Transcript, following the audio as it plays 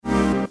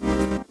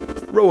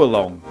Row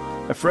Along,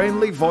 a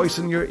friendly voice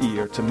in your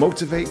ear to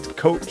motivate,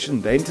 coach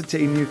and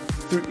entertain you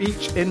through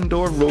each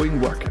indoor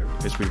rowing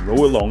workout as we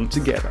row along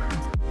together.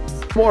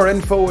 For more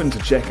info and to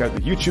check out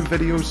the YouTube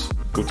videos,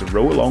 go to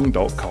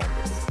rowalong.com.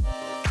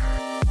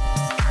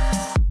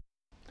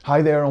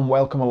 Hi there and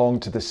welcome along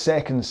to the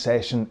second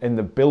session in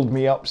the Build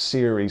Me Up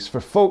series for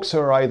folks who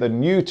are either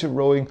new to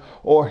rowing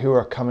or who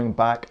are coming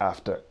back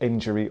after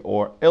injury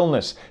or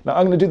illness. Now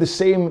I'm going to do the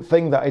same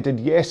thing that I did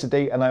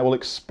yesterday, and I will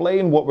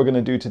explain what we're going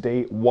to do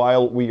today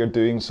while we are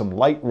doing some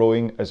light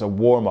rowing as a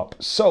warm-up.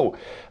 So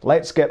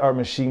let's get our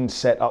machine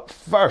set up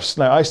first.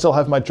 Now I still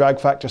have my drag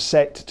factor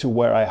set to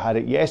where I had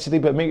it yesterday,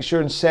 but make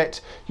sure and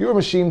set your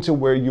machine to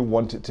where you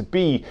want it to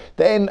be.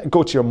 Then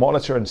go to your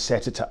monitor and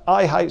set it to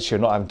eye height so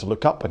you're not having to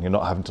look up and you're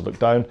not having to look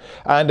down.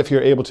 And if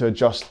you're able to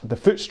adjust the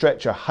foot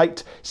stretcher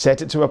height,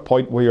 set it to a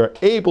point where you're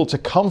able to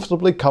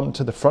comfortably come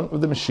to the front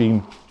of the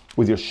machine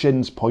with your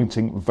shins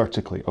pointing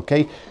vertically,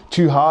 okay?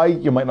 Too high,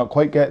 you might not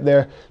quite get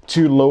there.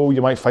 Too low,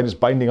 you might find it's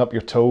binding up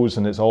your toes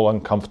and it's all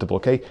uncomfortable,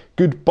 okay?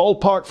 Good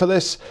ballpark for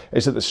this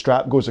is that the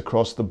strap goes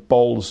across the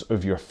balls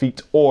of your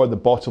feet or the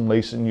bottom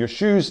lace in your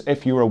shoes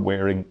if you are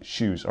wearing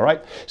shoes, all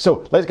right?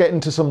 So let's get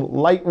into some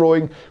light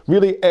rowing.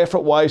 Really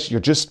effort-wise,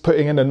 you're just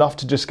putting in enough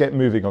to just get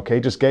moving,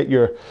 okay? Just get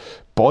your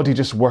body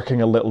just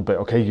working a little bit,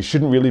 okay? You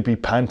shouldn't really be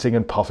panting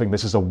and puffing.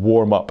 This is a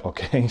warm-up,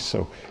 okay?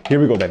 So here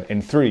we go then,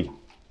 in 3,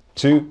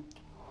 2,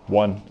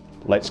 1,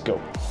 let's go.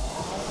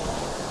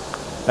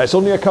 Now, it's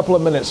only a couple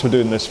of minutes we're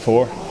doing this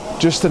for,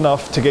 just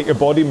enough to get your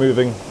body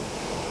moving,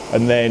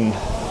 and then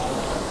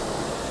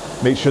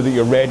make sure that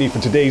you're ready for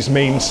today's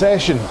main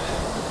session.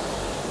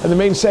 And the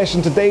main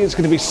session today is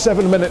going to be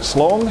 7 minutes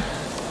long.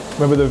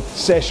 Remember, the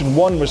session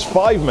 1 was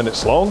 5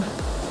 minutes long,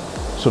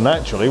 so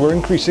naturally we're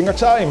increasing our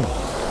time.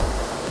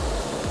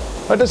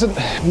 That doesn't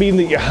mean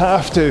that you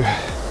have to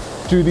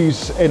do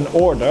these in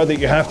order, that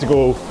you have to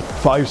go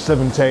 5,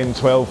 7, 10,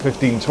 12,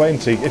 15,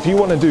 20. If you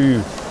want to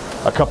do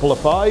a couple of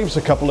 5s,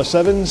 a couple of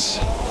 7s,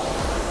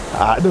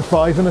 add a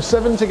 5 and a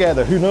 7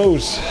 together, who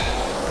knows?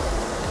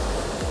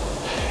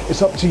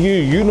 It's up to you.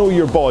 You know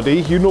your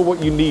body, you know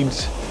what you need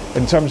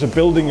in terms of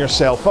building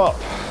yourself up.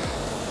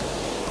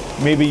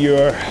 Maybe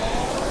you're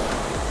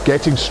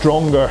getting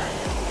stronger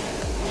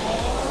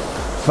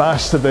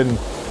faster than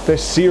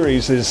this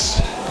series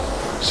is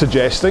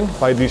suggesting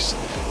by these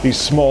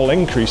small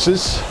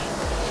increases.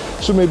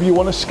 So maybe you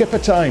want to skip a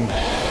time.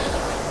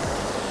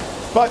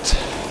 But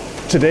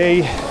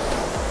today,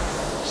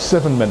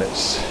 7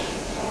 minutes.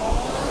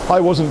 I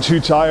wasn't too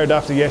tired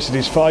after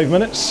yesterday's 5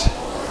 minutes,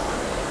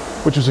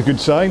 which was a good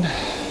sign.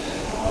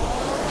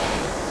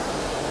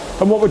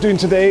 And what we're doing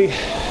today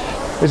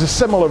is a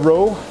similar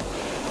row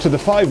to the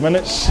 5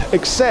 minutes,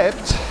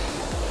 except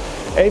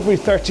every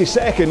 30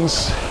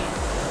 seconds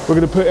we're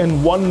going to put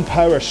in one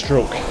power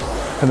stroke.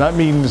 And that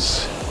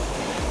means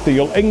that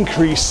you'll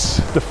increase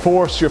the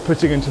force you're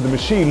putting into the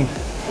machine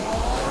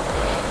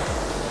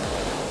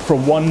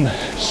from one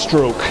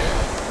stroke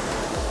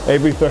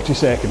every 30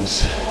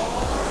 seconds.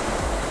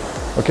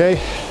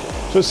 Okay?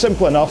 So it's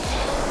simple enough.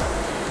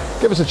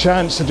 Give us a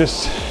chance to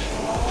just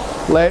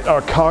let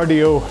our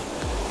cardio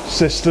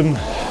system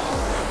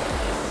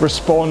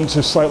respond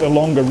to slightly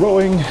longer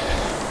rowing,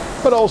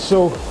 but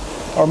also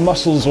our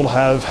muscles will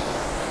have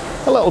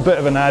a little bit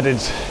of an added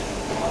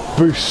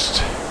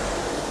boost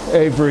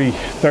every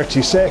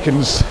 30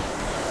 seconds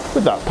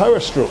with that power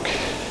stroke.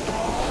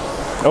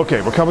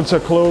 Okay, we're coming to a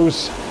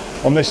close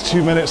on this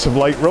 2 minutes of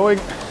light rowing.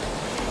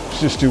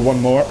 Let's just do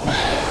one more.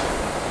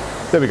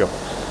 There we go.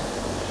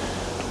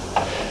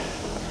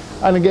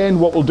 And again,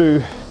 what we'll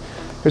do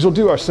is we'll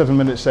do our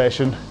 7-minute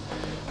session,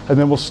 and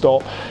then we'll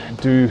stop and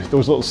do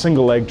those little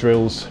single leg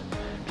drills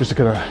just to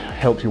kind of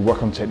help you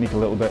work on technique a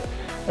little bit,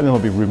 and then there'll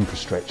be room for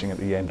stretching at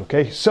the end,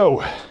 okay?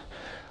 So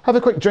have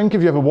a quick drink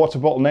if you have a water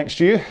bottle next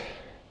to you.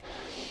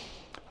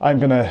 I'm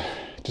going to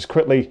just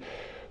quickly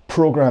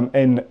program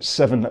in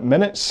 7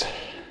 minutes.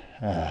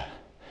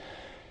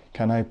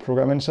 Can I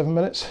program in 7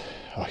 minutes?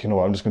 Oh, you know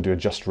what, I'm just going to do a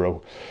just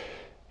row.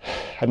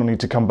 I don't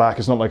need to come back.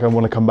 It's not like I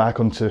want to come back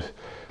on to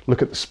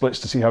look at the splits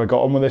to see how I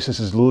got on with this.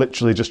 This is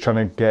literally just trying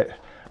to get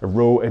a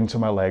row into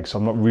my leg, so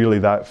I'm not really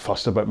that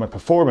fussed about my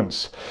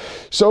performance.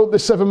 So the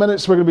 7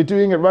 minutes, we're going to be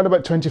doing it around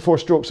about 24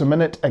 strokes a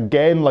minute,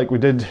 again like we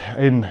did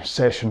in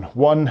session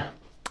 1.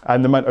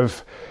 And the amount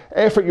of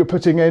effort you're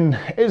putting in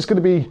is going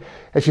to be,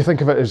 if you think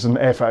of it as an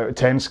effort out of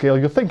 10 scale,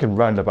 you're thinking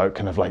round about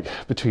kind of like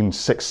between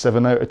 6,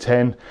 7 out of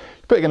 10. You're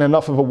putting in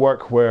enough of a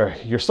work where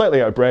you're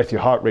slightly out of breath,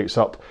 your heart rate's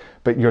up,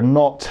 but you're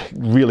not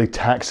really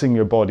taxing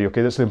your body,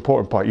 okay? That's the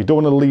important part. You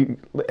don't want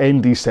to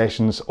end these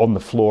sessions on the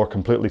floor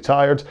completely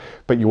tired,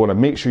 but you want to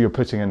make sure you're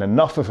putting in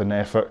enough of an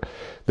effort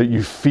that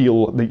you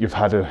feel that you've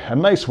had a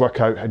nice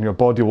workout, and your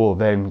body will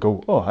then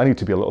go, oh, I need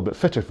to be a little bit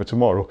fitter for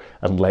tomorrow,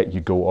 and let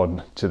you go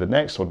on to the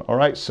next one, all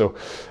right? So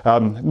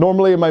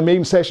normally in my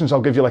main sessions,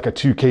 I'll give you like a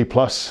 2K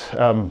plus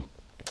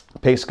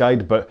pace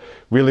guide, but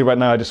really right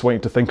now I just want you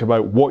to think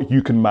about what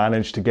you can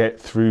manage to get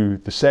through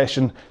the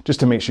session, just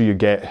to make sure you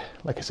get,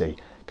 like I say,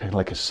 kind of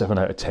like a 7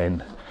 out of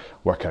 10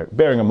 workout.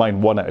 Bearing in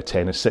mind 1 out of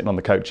 10 is sitting on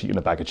the couch eating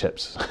a bag of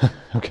chips.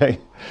 Okay,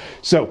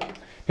 so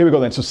here we go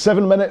then. So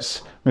 7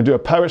 minutes, I'm gonna do a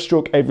power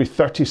stroke every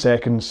 30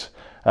 seconds.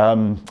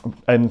 And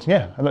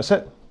that's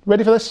it.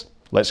 Ready for this?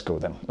 Let's go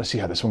then. Let's see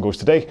how this one goes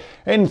today.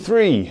 In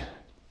 3,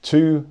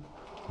 2,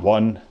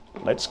 1,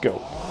 let's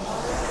go.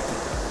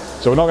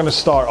 So we're not going to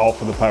start off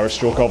with a power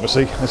stroke,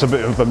 obviously. It's a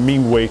bit of a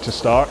mean way to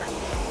start.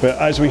 But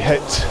as we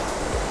hit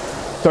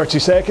 30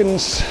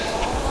 seconds,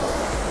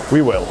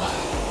 we will.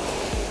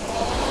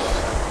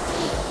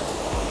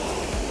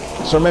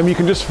 So remember, you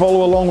can just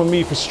follow along with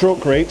me for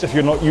stroke rate if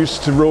you're not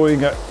used to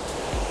rowing at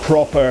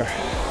proper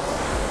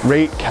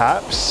rate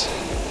caps.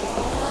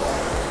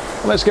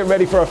 Let's get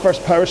ready for our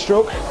first power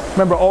stroke.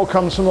 Remember, it all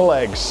comes from the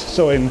legs.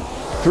 So in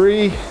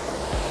 3,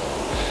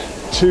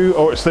 2,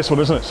 oh, it's this one,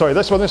 isn't it? Sorry,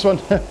 this one.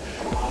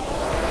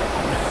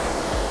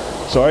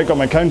 Sorry, I got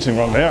my counting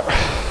wrong there.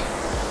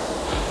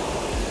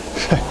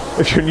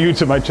 If you're new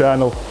to my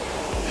channel,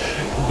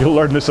 you'll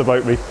learn this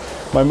about me.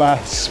 My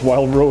maths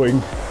while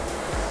rowing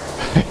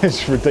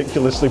is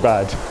ridiculously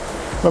bad.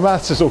 My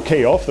maths is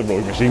okay off the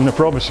rowing machine, I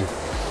promise you.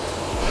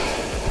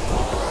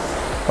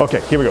 Okay,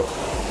 here we go.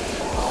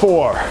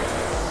 4,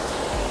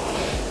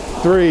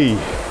 3,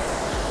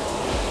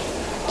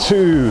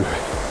 2,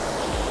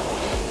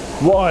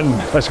 1.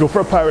 Let's go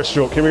for a power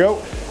stroke. Here we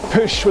go.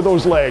 Push with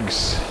those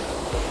legs.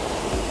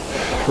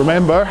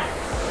 Remember,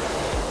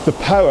 the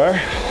power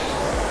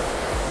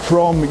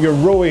from your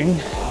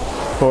rowing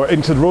or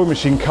into the rowing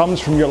machine comes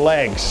from your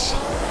legs.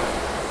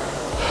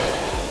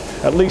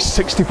 At least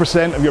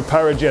 60% of your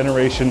power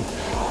generation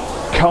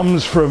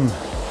comes from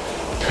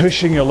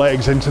pushing your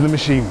legs into the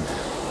machine.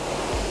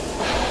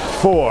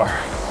 4,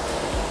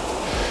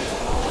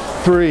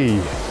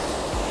 3,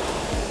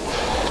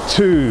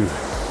 2,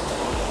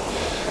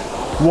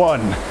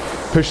 1.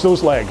 Push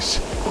those legs.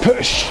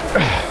 Push.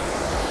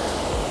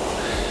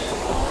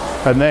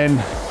 And then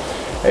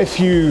if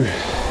you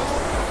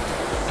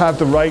have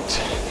the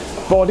right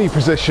body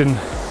position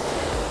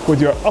with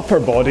your upper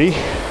body,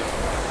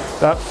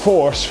 that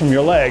force from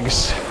your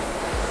legs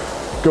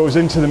goes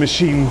into the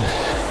machine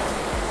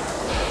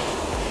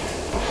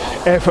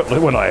effortlessly.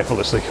 Well, not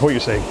effortlessly. What are you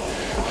saying?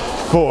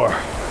 4,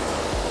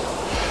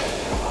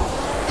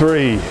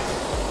 3,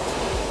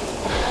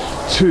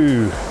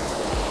 2,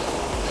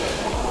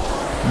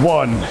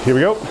 1. Here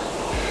we go.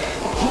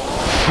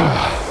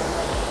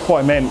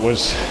 What I meant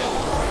was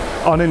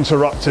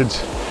uninterrupted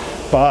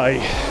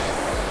by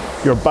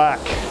your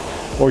back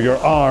or your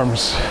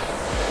arms.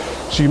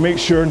 So you make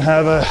sure and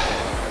have a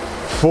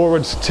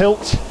forwards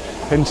tilt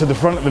into the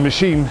front of the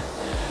machine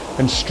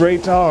and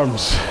straight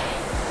arms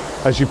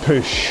as you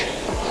push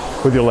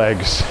with your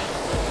legs.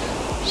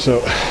 So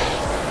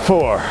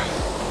 4,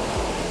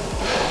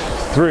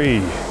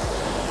 3,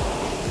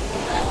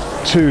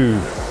 2,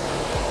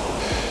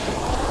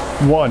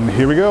 1.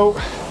 Here we go.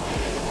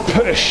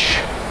 Push.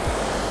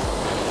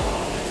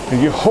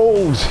 And you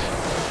hold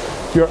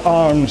your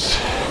arms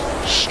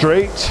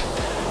straight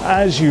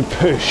as you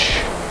push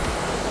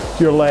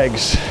your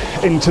legs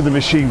into the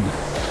machine.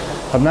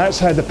 And that's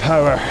how the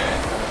power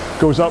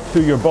goes up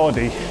through your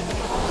body,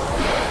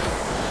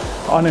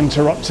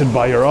 uninterrupted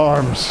by your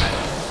arms.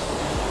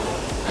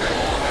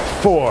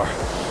 4,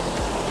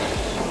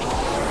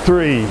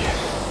 3,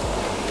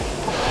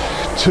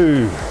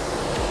 2,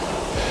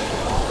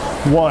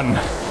 1.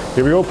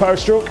 Here we go, power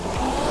stroke.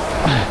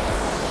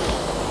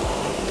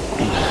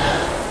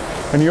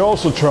 And you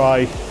also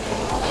try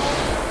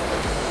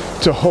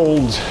to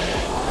hold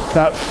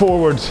that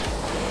forward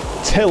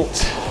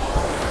tilt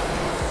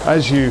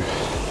as you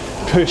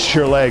push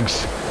your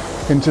legs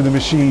into the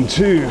machine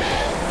too.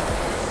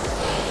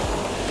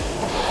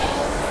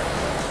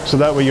 So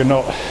that way you're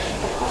not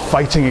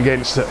fighting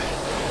against it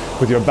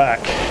with your back.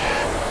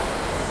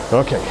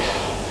 Okay,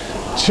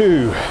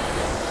 2,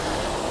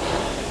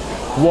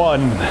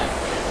 1.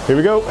 Here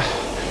we go.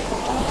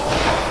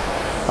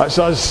 That's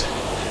us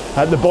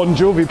at the Bon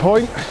Jovi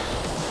point.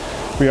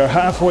 We are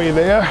halfway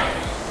there.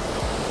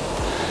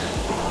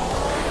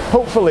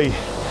 Hopefully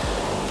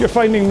you're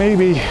finding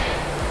maybe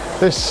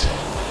this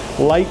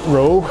light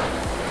row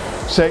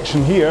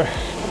section here,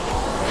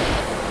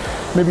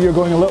 maybe you're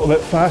going a little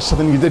bit faster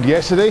than you did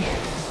yesterday,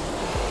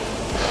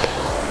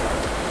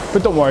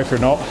 but don't worry if you're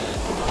not.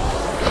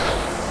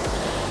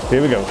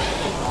 Here we go.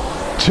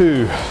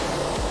 2,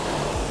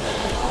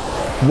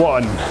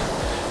 1.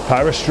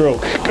 Power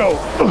stroke. Go.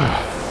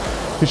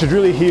 You should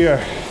really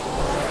hear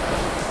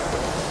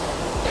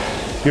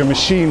your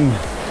machine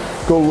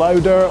go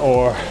louder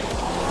or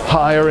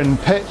higher in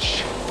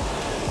pitch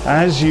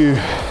as you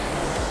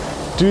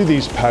do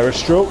these power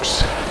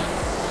strokes.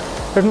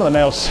 If nothing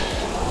else,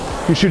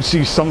 you should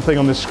see something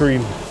on the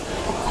screen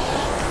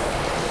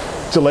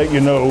to let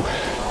you know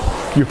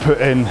you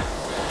put in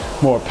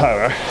more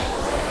power.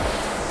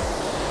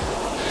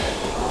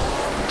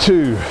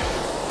 2,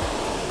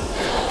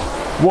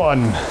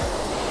 1,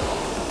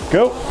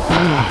 go.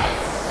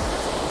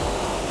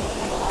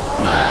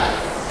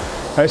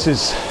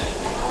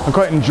 I'm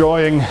quite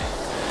enjoying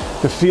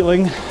the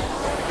feeling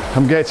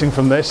I'm getting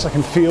from this. I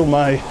can feel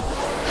my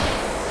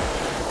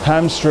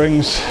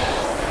hamstrings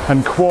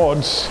and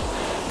quads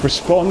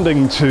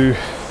responding to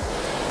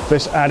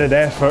this added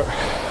effort,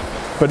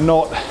 but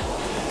not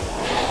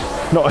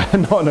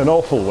in an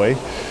awful way.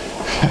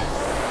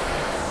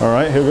 All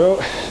right, here we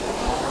go.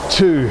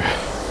 2,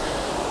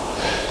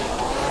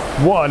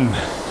 1,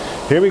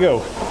 here we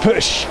go,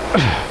 push.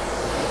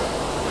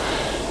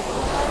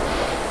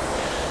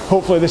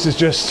 Hopefully this is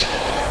just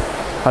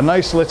a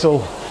nice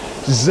little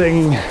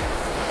zing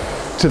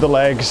to the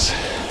legs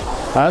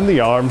and the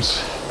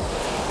arms.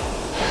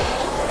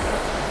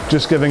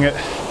 Just giving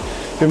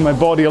my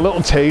body a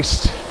little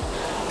taste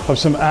of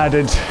some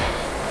added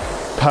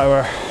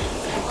power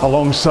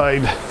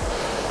alongside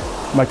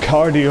my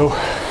cardio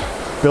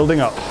building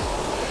up.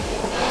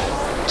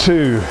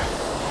 2,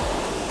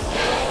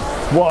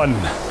 1,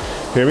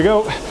 here we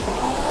go.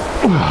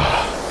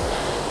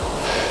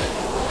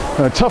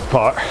 And the tough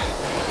part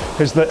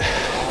is that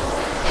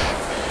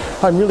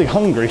I'm really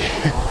hungry,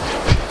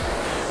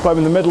 but I'm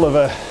in the middle of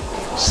a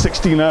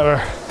 16-hour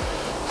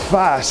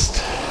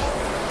fast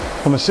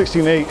on the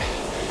 16/8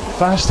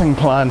 fasting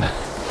plan.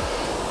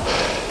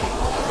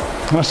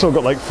 And I've still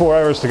got like 4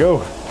 hours to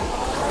go.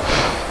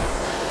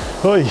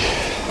 Oy.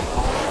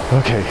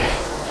 Okay.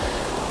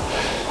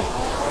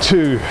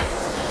 2,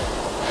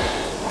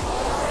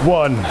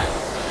 1,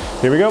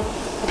 here we go,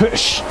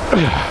 push.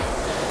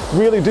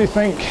 Really do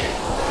think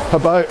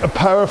about a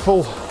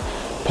powerful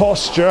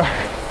posture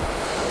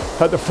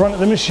at the front of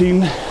the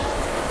machine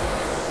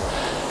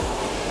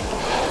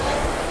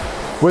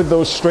with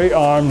those straight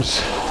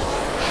arms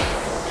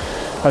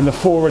and the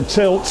forward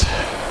tilt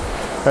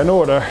in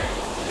order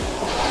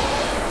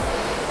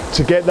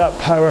to get that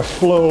power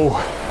flow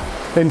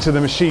into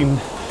the machine,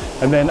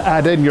 and then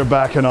add in your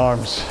back and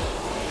arms.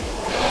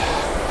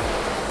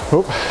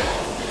 Oh,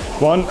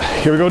 1,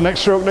 here we go,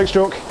 next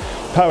stroke,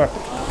 power.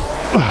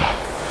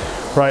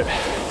 Right,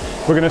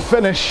 we're gonna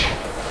finish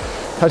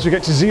as we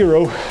get to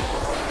 0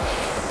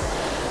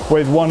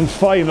 with one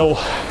final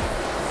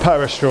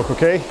power stroke,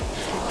 okay?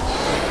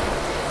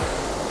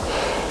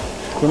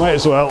 We might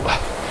as well,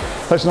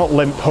 let's not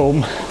limp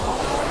home.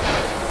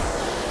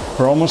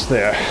 We're almost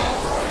there.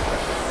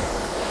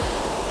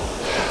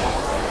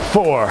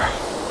 4,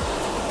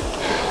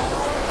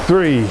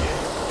 3,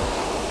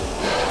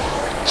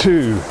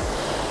 2,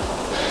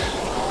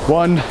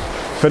 1,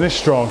 finish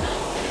strong,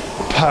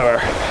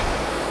 power.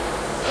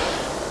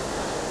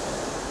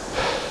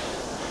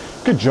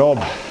 Good job.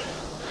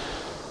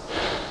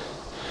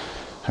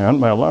 Hang on,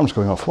 my alarm's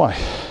going off, why?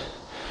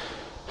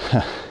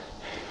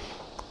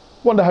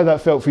 Wonder how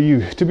that felt for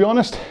you. To be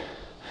honest,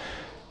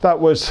 that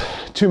was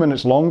 2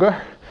 minutes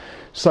longer,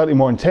 slightly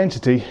more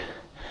intensity,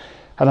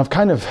 and I've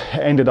kind of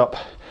ended up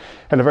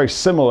in a very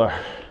similar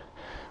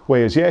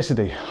way as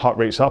yesterday. Heart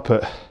rate's up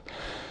at,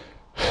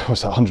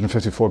 what's that,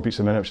 154 beats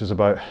a minute, which is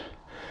about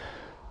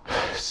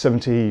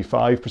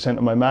 75%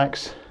 of my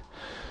max.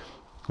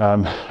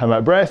 I'm out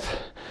of breath.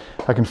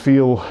 I can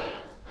feel,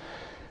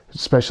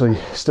 especially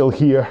still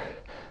here,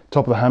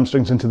 top of the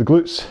hamstrings into the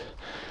glutes.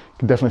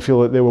 Can definitely feel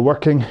that they were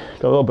working.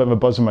 Got a little bit of a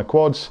buzz in my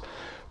quads,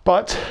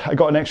 but I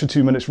got an extra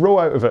 2 minutes row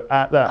out of it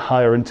at that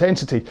higher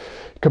intensity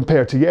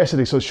compared to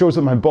yesterday. So it shows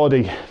that my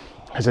body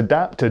has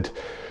adapted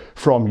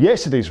from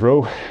yesterday's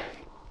row,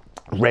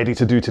 ready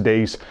to do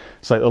today's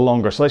slightly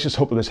longer. So let's just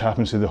hope that this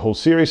happens through the whole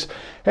series.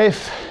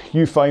 If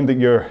you find that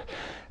you're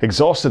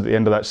exhausted at the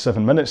end of that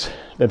 7 minutes,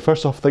 then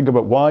first off, think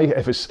about why.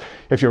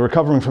 If you're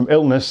recovering from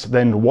illness,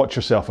 then watch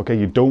yourself, okay?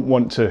 You don't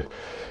want to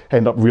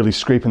end up really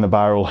scraping the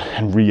barrel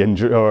and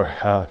re-injure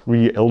or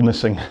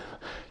re-illnessing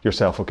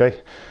yourself,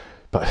 okay?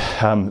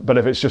 But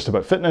if it's just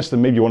about fitness,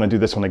 then maybe you want to do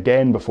this one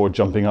again before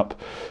jumping up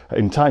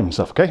in time and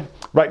stuff, okay?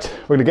 Right,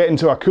 we're going to get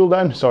into our cool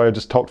down. Sorry, I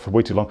just talked for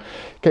way too long.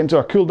 Get into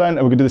our cool down, and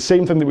we're going to do the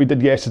same thing that we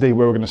did yesterday,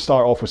 where we're going to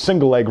start off with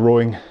single leg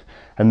rowing,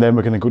 and then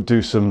we're going to go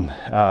do some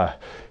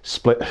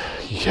split.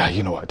 Yeah,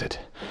 you know what I did.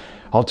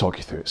 I'll talk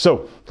you through it.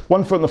 So,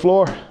 1 foot on the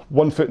floor,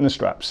 1 foot in the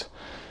straps.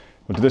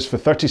 We'll do this for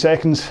 30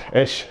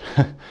 seconds-ish.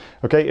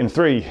 Okay, in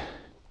 3,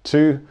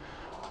 2,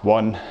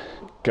 1,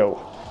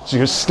 go. So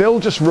you're still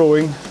just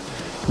rowing,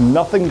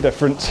 nothing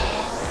different.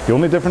 The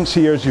only difference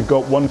here is you've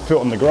got 1 foot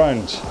on the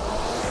ground.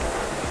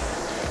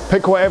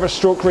 Pick whatever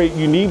stroke rate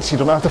you need, so you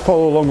don't have to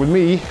follow along with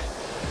me.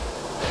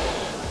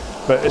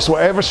 But it's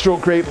whatever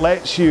stroke rate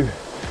lets you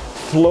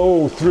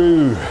flow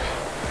through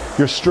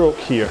your stroke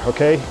here,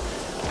 okay?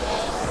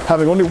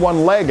 Having only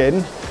one leg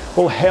in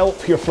will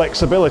help your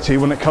flexibility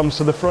when it comes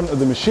to the front of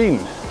the machine.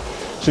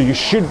 So you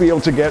should be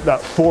able to get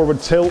that forward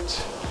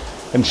tilt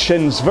and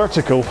shins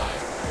vertical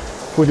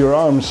with your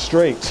arms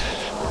straight.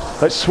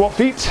 Let's swap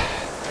feet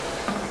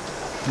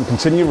and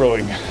continue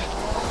rowing.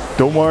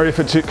 Don't worry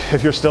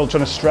if you're still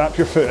trying to strap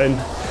your foot in.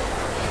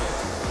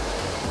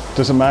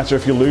 Doesn't matter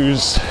if you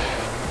lose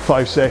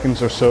 5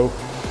 seconds or so.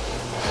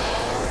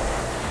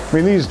 I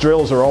mean, these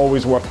drills are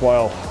always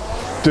worthwhile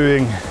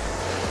doing,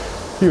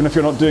 even if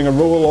you're not doing a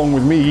row along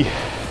with me.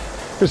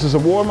 This is a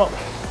warm-up.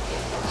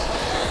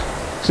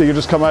 So you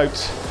just come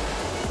out,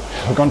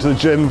 I've gone to the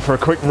gym for a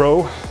quick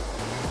row.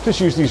 Just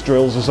use these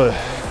drills as a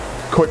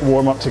quick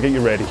warm-up to get you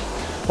ready.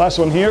 Last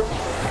one here,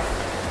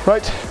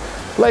 Right,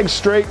 legs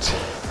straight,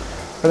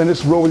 and then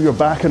just roll your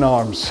back and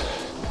arms.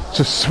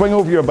 So swing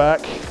over your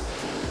back,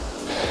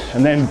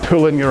 and then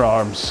pull in your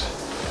arms.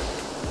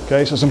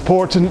 Okay, so it's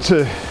important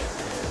to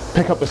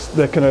pick up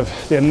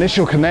the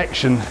initial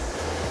connection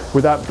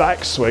with that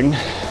back swing,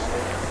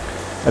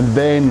 and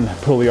then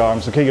pull the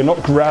arms. Okay, you're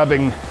not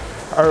grabbing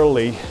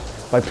early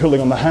by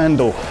pulling on the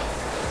handle.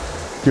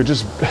 You're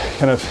just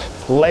kind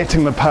of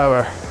letting the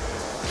power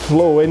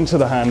flow into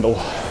the handle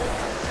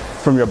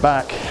from your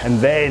back, and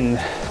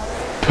then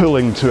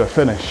pulling to a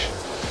finish.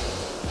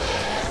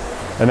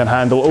 And then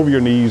handle over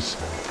your knees,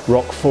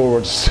 rock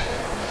forwards.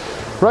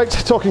 Right,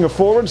 talking of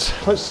forwards,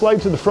 let's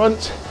slide to the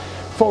front.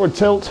 Forward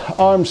tilt,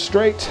 arms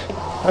straight,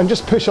 and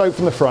just push out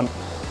from the front.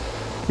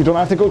 You don't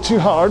have to go too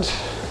hard,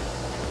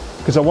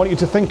 because I want you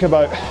to think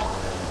about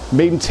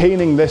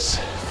maintaining this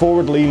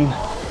forward lean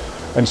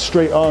and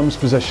straight arms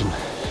position.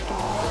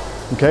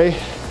 Okay?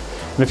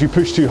 And if you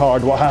push too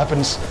hard, what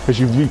happens is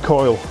you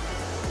recoil.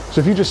 So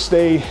if you just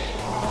stay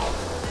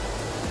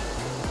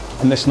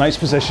in this nice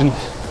position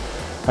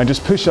and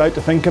just push out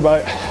to think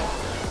about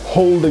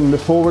holding the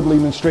forward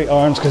lean and straight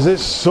arms, because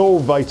it's so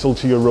vital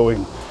to your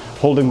rowing,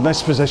 holding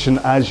this position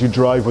as you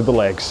drive with the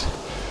legs.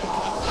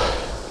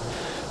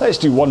 Let's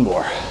do one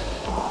more.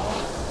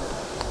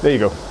 There you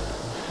go.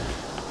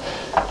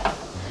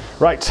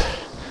 Right,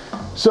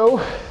 so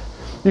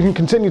you can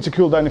continue to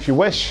cool down if you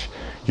wish.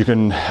 You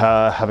can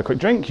have a quick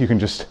drink, you can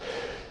just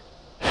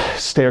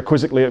stare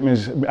quizzically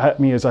at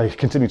me as I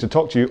continue to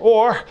talk to you,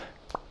 or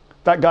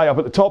that guy up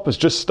at the top has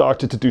just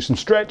started to do some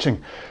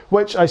stretching,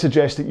 which I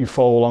suggest that you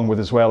follow along with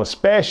as well,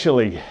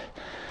 especially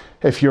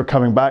if you're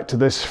coming back to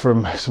this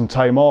from some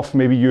time off.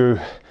 Maybe you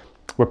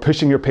were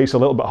pushing your pace a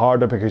little bit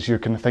harder because you're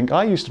going to think,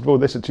 I used to row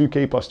this at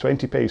 2K plus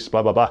 20 pace,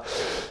 blah, blah, blah.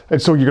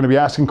 And so you're going to be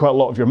asking quite a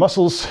lot of your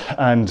muscles,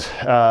 and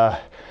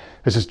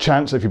there's a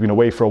chance if you've been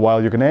away for a while,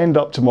 you're going to end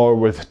up tomorrow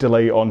with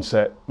delayed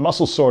onset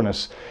muscle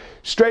soreness.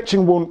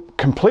 Stretching won't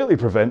completely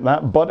prevent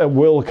that, but it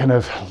will kind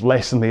of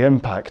lessen the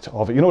impact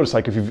of it. You know what it's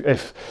like if you,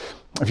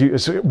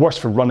 it's worse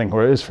for running,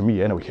 or it is for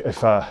me anyway,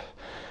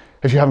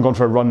 if you haven't gone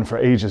for a run for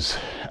ages,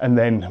 and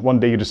then one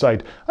day you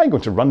decide, I'm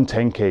going to run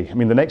 10K. I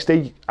mean, the next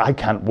day I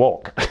can't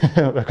walk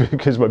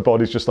because my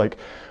body's just like,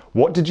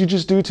 what did you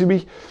just do to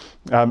me?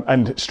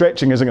 And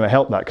stretching isn't going to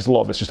help that, because a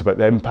lot of it's just about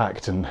the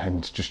impact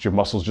and just your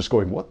muscles just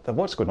going,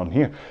 what's going on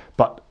here?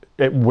 But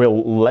it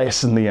will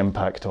lessen the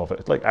impact of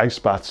it. Like ice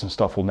baths and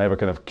stuff will never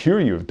kind of cure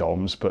you of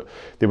DOMS, but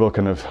they will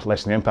kind of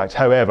lessen the impact.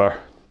 However,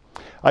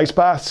 ice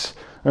baths,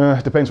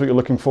 depends what you're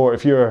looking for.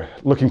 If you're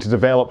looking to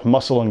develop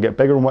muscle and get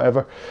bigger and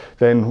whatever,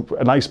 then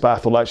an ice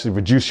bath will actually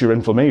reduce your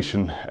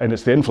inflammation, and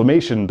it's the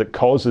inflammation that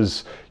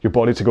causes your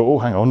body to go, oh,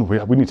 hang on,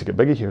 we need to get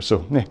bigger here.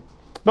 So,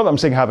 not that I'm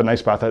saying have an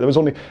ice bath. There was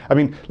only, I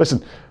mean,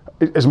 listen,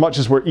 as much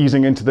as we're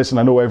easing into this, and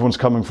I know everyone's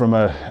coming from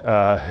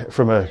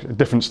a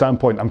different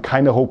standpoint, I'm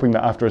kind of hoping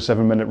that after a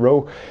 7-minute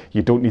row,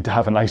 you don't need to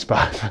have an ice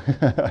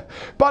bath.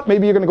 But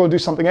maybe you're going to go do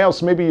something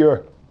else. Maybe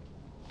you're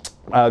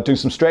doing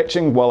some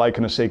stretching while I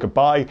kind of say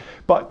goodbye,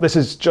 but this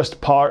is just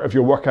part of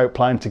your workout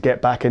plan to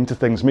get back into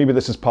things. Maybe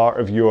this is part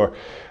of your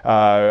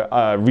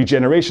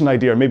regeneration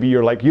idea. Maybe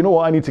you're like, you know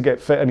what, I need to get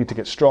fit, I need to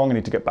get strong, I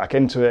need to get back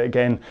into it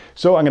again.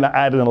 So I'm going to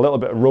add in a little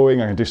bit of rowing,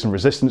 I'm going to do some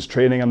resistance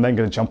training, I'm then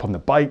going to jump on the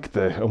bike,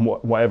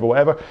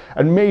 whatever.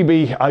 And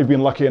maybe I've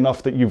been lucky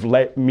enough that you've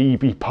let me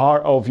be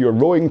part of your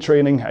rowing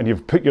training, and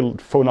you've put your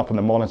phone up on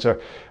the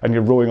monitor and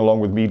you're rowing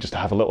along with me just to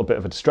have a little bit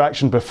of a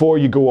distraction before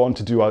you go on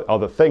to do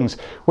other things,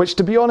 which,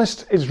 to be honest,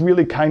 is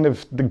really kind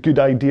of the good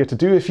idea to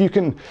do. If you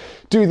can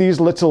do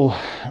these little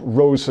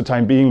rows for the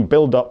time being,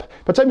 build up.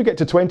 By the time you get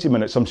to 20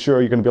 minutes, I'm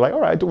sure you're going to be like, all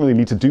right, I don't really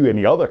need to do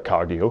any other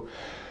cardio.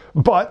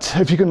 But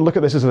if you can look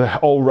at this as an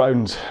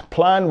all-round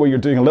plan where you're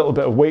doing a little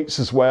bit of weights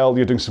as well,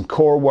 you're doing some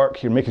core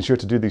work, you're making sure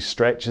to do these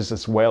stretches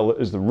as well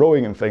as the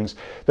rowing and things,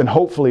 then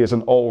hopefully as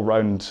an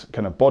all-round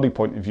kind of body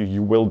point of view,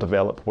 you will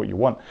develop what you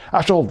want.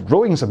 After all,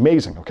 rowing's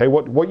amazing, okay?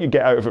 What you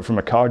get out of it from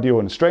a cardio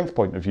and strength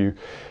point of view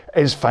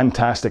is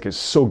fantastic. It's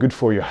so good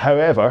for you.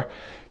 However,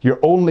 you're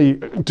only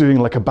doing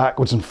like a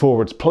backwards and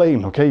forwards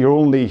plane, okay?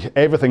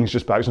 Everything's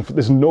just backwards and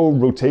forwards. There's no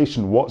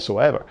rotation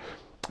whatsoever.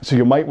 So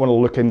you might want to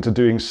look into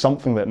doing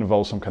something that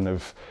involves some kind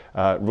of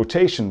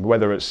rotation,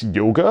 whether it's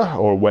yoga,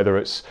 or whether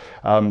it's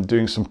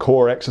doing some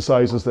core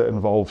exercises that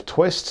involve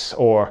twists,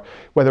 or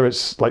whether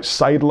it's like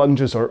side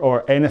lunges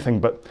or anything.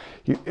 But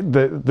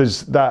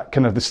there's that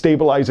kind of the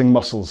stabilizing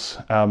muscles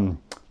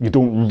you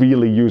don't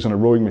really use on a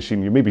rowing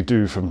machine. You maybe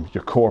do from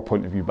your core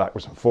point of view,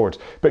 backwards and forwards.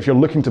 But if you're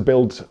looking to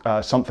build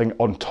something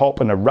on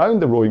top and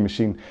around the rowing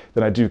machine,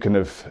 then I do kind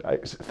of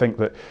think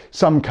that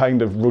some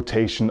kind of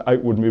rotation,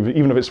 outward movement,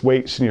 even if it's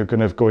weights and you're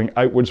kind of going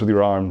outwards with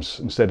your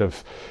arms instead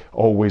of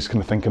always kind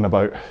of thinking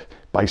about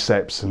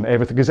biceps and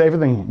everything, because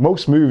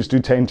most moves do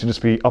tend to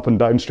just be up and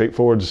down, straight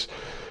forwards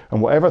and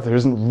whatever. There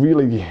isn't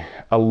really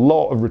a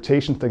lot of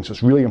rotation things, so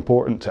it's really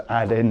important to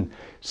add in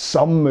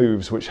some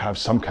moves which have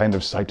some kind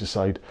of side to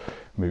side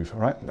move, all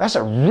right? That's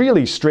a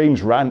really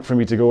strange rant for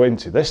me to go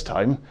into this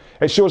time.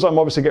 It shows I'm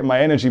obviously getting my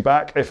energy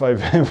back if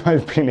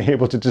I've been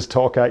able to just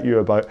talk at you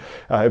about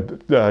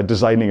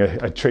designing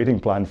a trading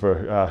plan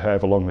for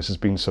however long this has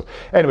been. So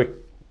anyway,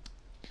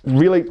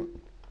 really,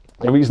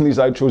 the reason these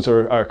outros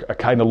are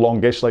kind of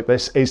longish like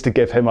this is to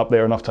give him up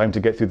there enough time to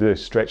get through the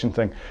stretching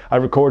thing. I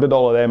recorded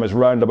all of them as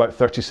round about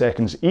 30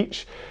 seconds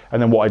each,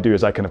 and then what I do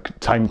is I kind of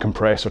time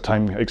compress or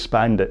time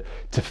expand it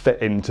to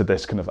fit into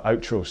this kind of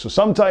outro. So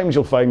sometimes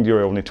you'll find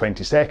you're only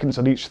 20 seconds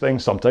on each thing,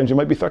 sometimes you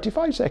might be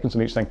 35 seconds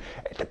on each thing.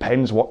 It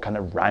depends what kind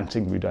of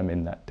ranting mood I'm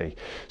in that day.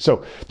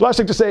 So the last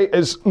thing to say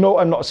is, no,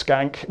 I'm not a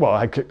skank. Well,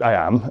 I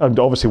am. I'm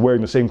obviously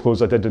wearing the same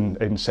clothes I did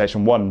in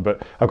session 1,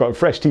 but I've got a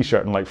fresh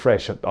t-shirt and like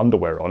fresh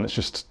underwear on.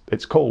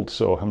 It's cold,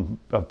 so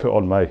I've put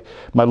on my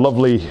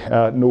lovely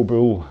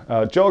Nobull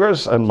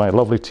joggers and my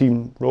lovely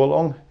Team Row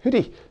Along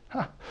hoodie.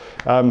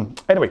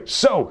 Anyway,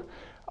 so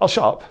I'll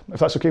shut up,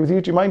 if that's okay with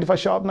you. Do you mind if I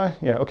shut up now?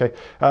 Yeah, okay.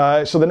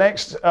 So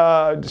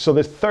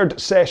the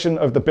third session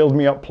of the Build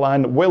Me Up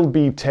plan will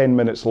be 10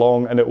 minutes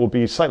long, and it will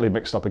be slightly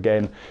mixed up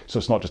again. So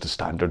it's not just a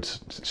standard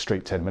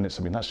straight 10 minutes.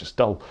 I mean, that's just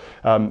dull.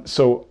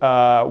 So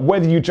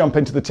whether you jump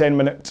into the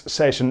 10-minute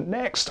session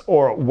next,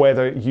 or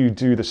whether you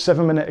do the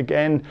 7-minute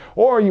again,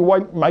 or you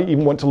might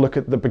even want to look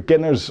at the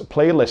beginners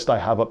playlist I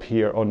have up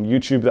here on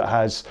YouTube that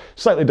has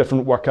slightly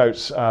different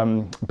workouts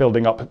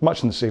building up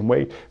much in the same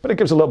way, but it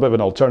gives a little bit of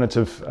an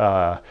alternative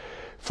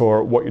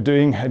for what you're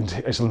doing, and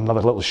it's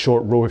another little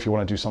short row if you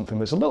want to do something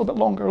that's a little bit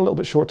longer, a little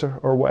bit shorter,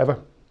 or whatever.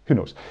 Who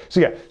knows?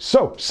 So yeah,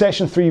 so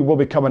session 3 will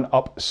be coming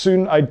up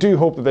soon. I do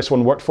hope that this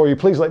one worked for you.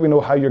 Please let me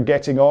know how you're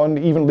getting on.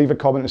 Even leave a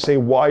comment and say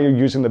why you're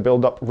using the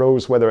build-up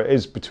rows, whether it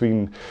is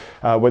between,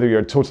 whether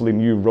you're a totally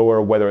new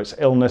rower, whether it's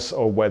illness,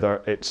 or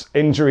whether it's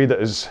injury that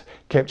has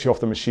kept you off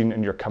the machine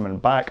and you're coming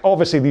back.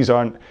 Obviously, these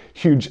aren't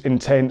huge,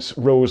 intense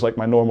rows like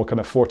my normal kind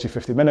of 40,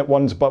 50-minute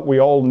ones, but we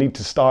all need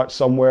to start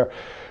somewhere.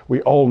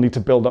 We all need to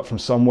build up from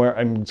somewhere,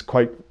 and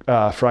quite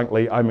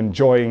frankly, I'm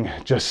enjoying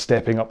just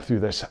stepping up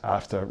through this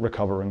after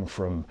recovering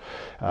from,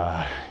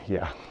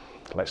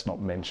 let's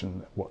not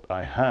mention what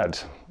I had.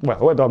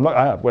 Well, I'm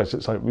not,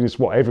 it's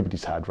what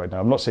everybody's had right now.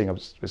 I'm not saying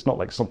it's not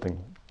like something,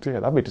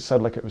 that made it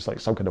sound like it was like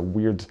some kind of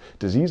weird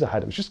disease I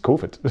had. It was just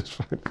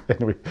COVID.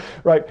 Anyway,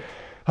 right.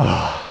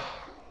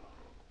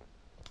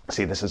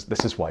 See, this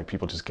is why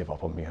people just give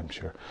up on me, I'm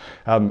sure.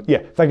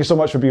 Thank you so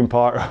much for being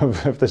part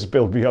of this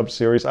Build Me Up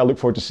series. I look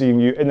forward to seeing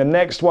you in the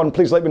next one.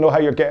 Please let me know how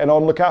you're getting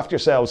on. Look after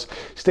yourselves.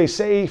 Stay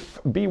safe,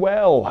 be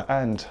well,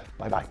 and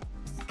bye-bye.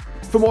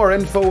 For more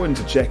info and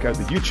to check out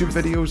the YouTube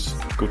videos,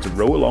 go to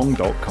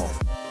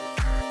rowalong.com.